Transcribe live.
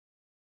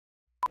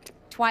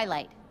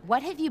Twilight,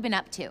 what have you been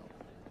up to?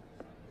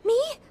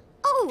 Me?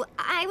 Oh,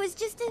 I was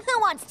just... Who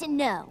wants to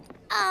know?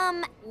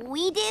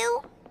 We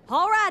do?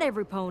 All right,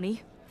 every pony.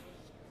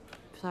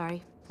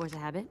 Sorry, force a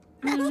habit.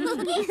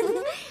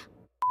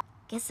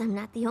 Guess I'm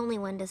not the only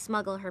one to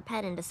smuggle her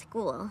pet into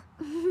school.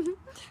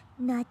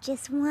 Not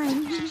just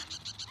one.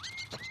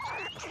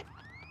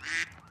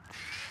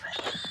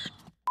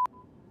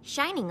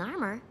 Shining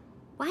armor?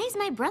 Why is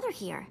my brother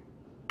here?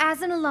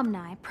 As an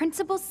alumni,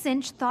 Principal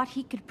Cinch thought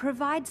he could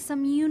provide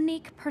some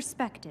unique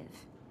perspective.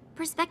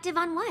 Perspective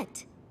on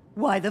what?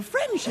 Why, the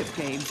friendship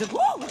games of...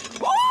 Whoa!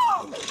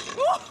 Whoa!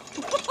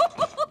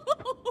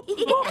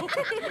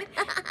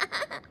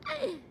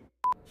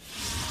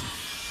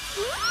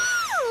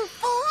 Ooh,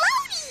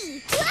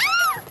 floaty!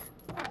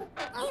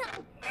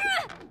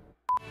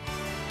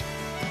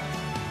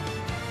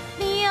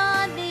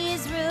 Beyond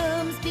these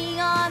rooms,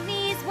 beyond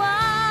these walls.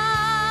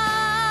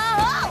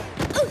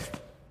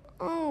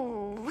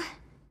 Oh.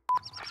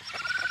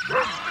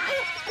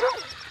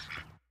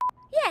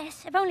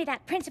 Yes, if only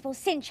that Principal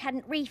Cinch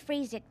hadn't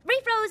refreezed it.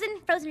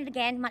 Frozen it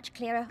again, much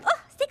clearer.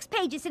 Oh, 6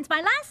 pages since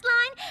my last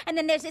line, and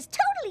then there's this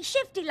totally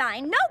shifty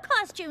line. No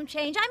costume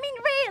change. I mean,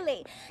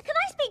 really. Can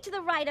I speak to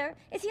the writer?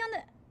 Is he on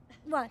the...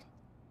 What?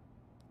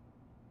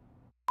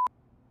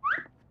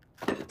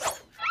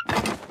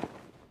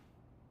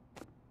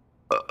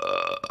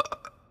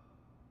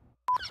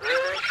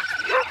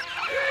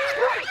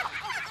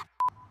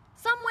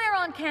 Somewhere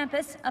on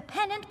campus, a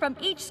pennant from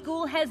each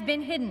school has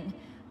been hidden.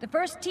 The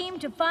first team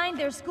to find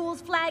their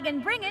school's flag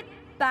and bring it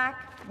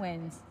back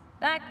wins.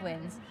 Back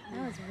wins.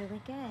 That was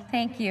really good.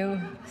 Thank you.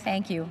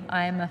 Thank you.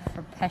 I'm a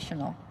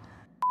professional.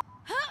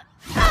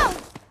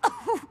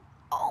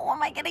 Oh,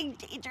 am I getting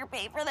teacher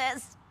pay for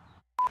this?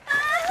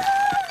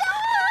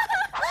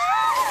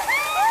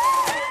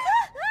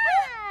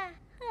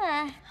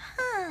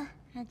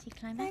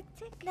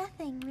 Anticlimactic?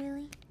 Nothing